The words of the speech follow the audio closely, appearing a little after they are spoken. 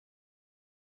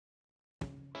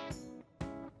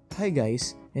Hi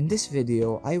guys, in this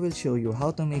video I will show you how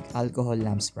to make alcohol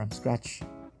lamps from scratch.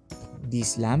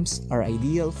 These lamps are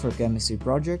ideal for chemistry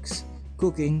projects,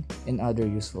 cooking, and other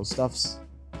useful stuffs.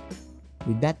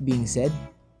 With that being said,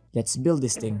 let's build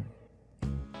this thing.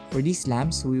 For these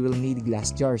lamps we will need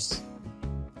glass jars.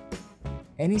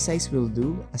 Any size will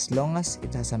do as long as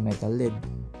it has a metal lid.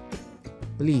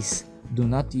 Please do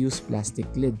not use plastic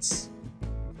lids.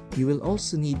 You will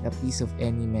also need a piece of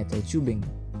any metal tubing.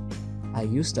 I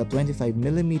used a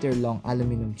 25mm long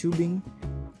aluminum tubing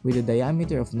with a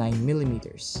diameter of 9mm.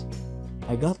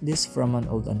 I got this from an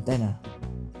old antenna.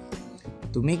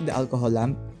 To make the alcohol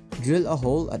lamp, drill a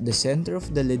hole at the center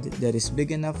of the lid that is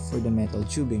big enough for the metal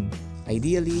tubing.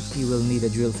 Ideally, you will need a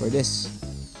drill for this.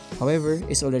 However,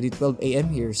 it's already 12 AM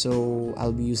here, so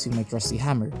I'll be using my trusty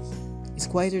hammer. It's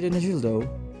quieter than a drill though.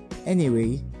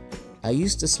 Anyway, I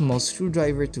used a small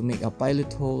screwdriver to make a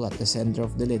pilot hole at the center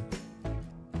of the lid.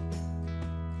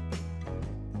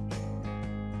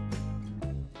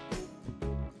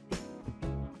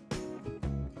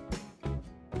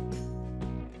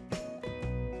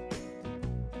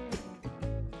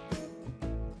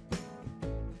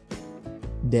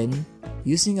 Then,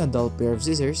 using a dull pair of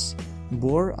scissors,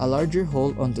 bore a larger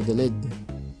hole onto the lid.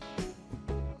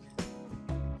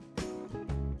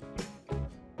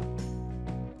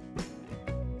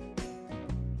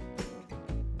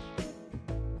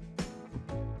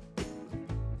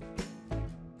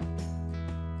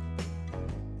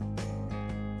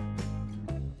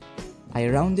 I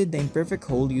rounded the imperfect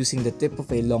hole using the tip of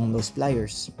a long nose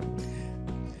pliers.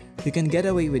 You can get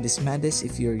away with this madness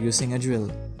if you're using a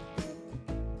drill.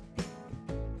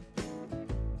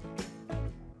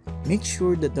 Make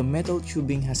sure that the metal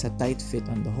tubing has a tight fit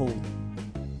on the hole.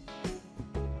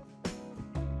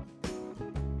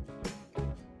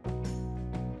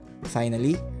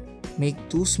 Finally, make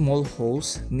two small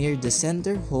holes near the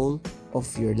center hole of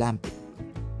your lamp.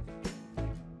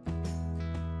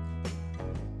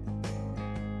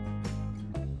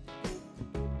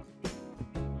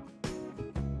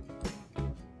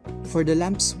 For the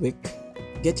lamp's wick,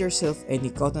 get yourself any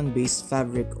cotton-based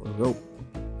fabric or rope.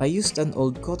 I used an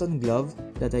old cotton glove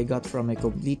that I got from a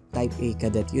complete Type A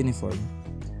cadet uniform.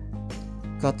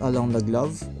 Cut along the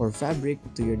glove or fabric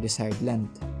to your desired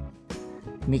length.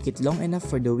 Make it long enough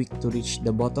for the wick to reach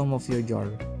the bottom of your jar.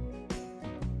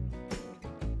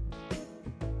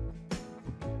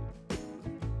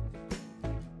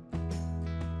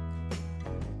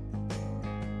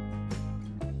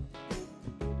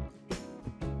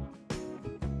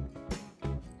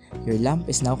 Your lamp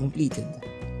is now completed.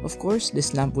 Of course,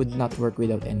 this lamp would not work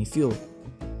without any fuel.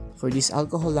 For this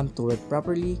alcohol lamp to work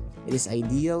properly, it is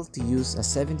ideal to use a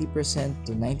 70%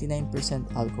 to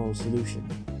 99% alcohol solution.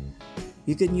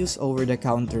 You can use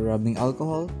over-the-counter rubbing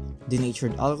alcohol,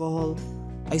 denatured alcohol,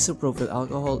 isopropyl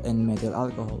alcohol, and methyl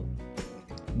alcohol.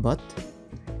 But,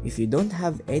 if you don't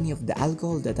have any of the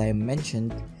alcohol that I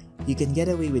mentioned, you can get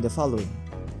away with the following: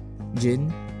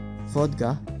 gin,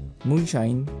 vodka,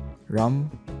 moonshine, rum,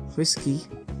 whiskey,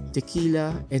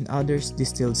 tequila, and other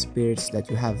distilled spirits that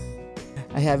you have.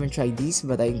 I haven't tried these,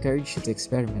 but I encourage you to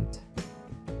experiment.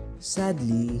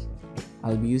 Sadly,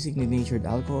 I'll be using denatured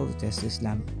alcohol to test this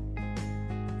lamp.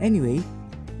 Anyway,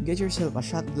 get yourself a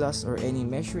shot glass or any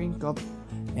measuring cup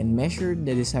and measure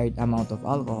the desired amount of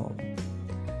alcohol.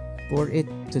 Pour it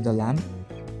to the lamp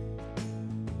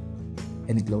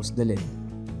and close the lid.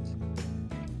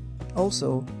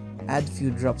 Also, add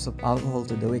few drops of alcohol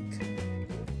to the wick.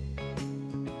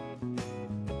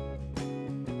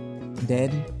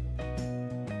 Then,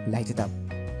 light it up.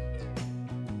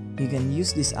 You can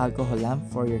use this alcohol lamp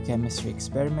for your chemistry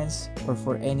experiments or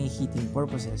for any heating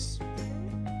purposes.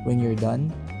 When you're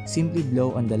done, simply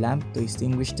blow on the lamp to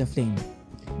extinguish the flame.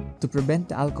 To prevent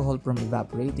the alcohol from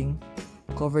evaporating,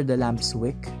 cover the lamp's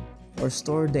wick or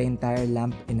store the entire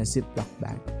lamp in a Ziploc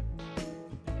bag.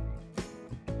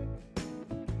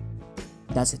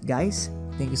 That's it guys,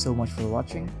 thank you so much for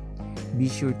watching. Be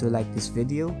sure to like this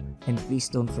video and please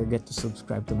don't forget to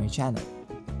subscribe to my channel.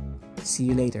 See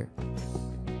you later.